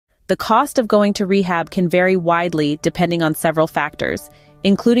the cost of going to rehab can vary widely depending on several factors,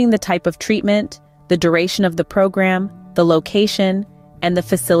 including the type of treatment, the duration of the program, the location, and the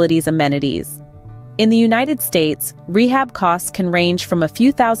facility's amenities. In the United States, rehab costs can range from a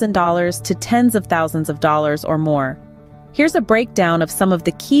few $1,000s to tens of thousands of dollars or more. Here's a breakdown of some of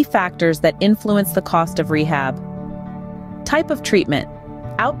the key factors that influence the cost of rehab. Type of treatment.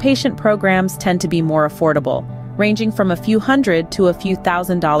 Outpatient programs tend to be more affordable, ranging from a few $100 to a few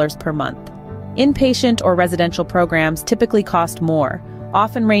 $1,000s per month. Inpatient or residential programs typically cost more,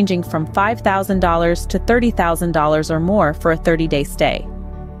 often ranging from $5,000 to $30,000 or more for a 30-day stay.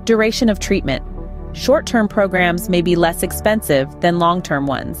 Duration of treatment. Short-term programs may be less expensive than long-term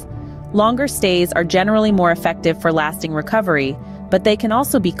ones. Longer stays are generally more effective for lasting recovery, but they can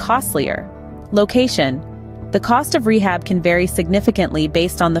also be costlier. Location. The cost of rehab can vary significantly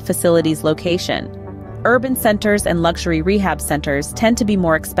based on the facility's location. Urban centers and luxury rehab centers tend to be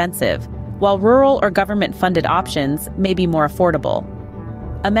more expensive, while rural or government-funded options may be more affordable.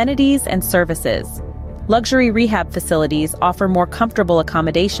 Amenities and services. Luxury rehab facilities offer more comfortable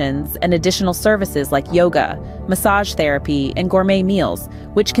accommodations and additional services like yoga, massage therapy, and gourmet meals,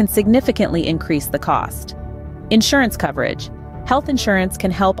 which can significantly increase the cost. Insurance coverage. Health insurance can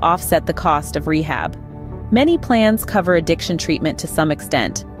help offset the cost of rehab. Many plans cover addiction treatment to some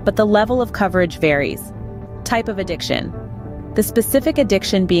extent, but the level of coverage varies. Type of addiction. The specific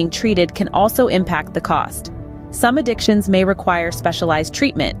addiction being treated can also impact the cost. Some addictions may require specialized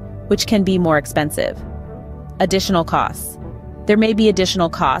treatment, which can be more expensive. Additional costs. There may be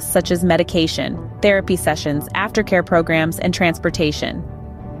additional costs such as medication, therapy sessions, aftercare programs, and transportation.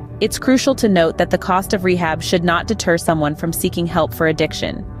 It's crucial to note that the cost of rehab should not deter someone from seeking help for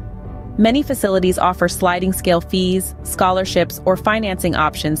addiction. Many facilities offer sliding scale fees, scholarships, or financing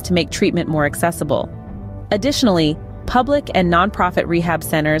options to make treatment more accessible. Additionally, public and nonprofit rehab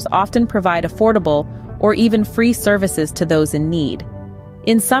centers often provide affordable or even free services to those in need.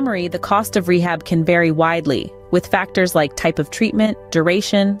 In summary, the cost of rehab can vary widely, with factors like type of treatment,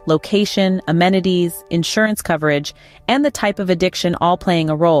 duration, location, amenities, insurance coverage, and the type of addiction all playing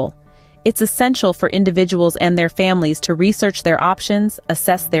a role. It's essential for individuals and their families to research their options,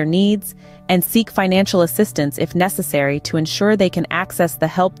 assess their needs, and seek financial assistance if necessary to ensure they can access the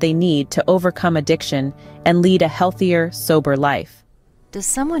help they need to overcome addiction and lead a healthier, sober life. Does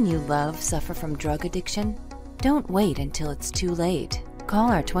someone you love suffer from drug addiction? Don't wait until it's too late.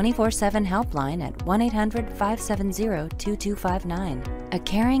 Call our 24/7 helpline at 1-800-570-2259. A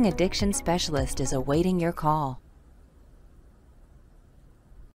caring addiction specialist is awaiting your call.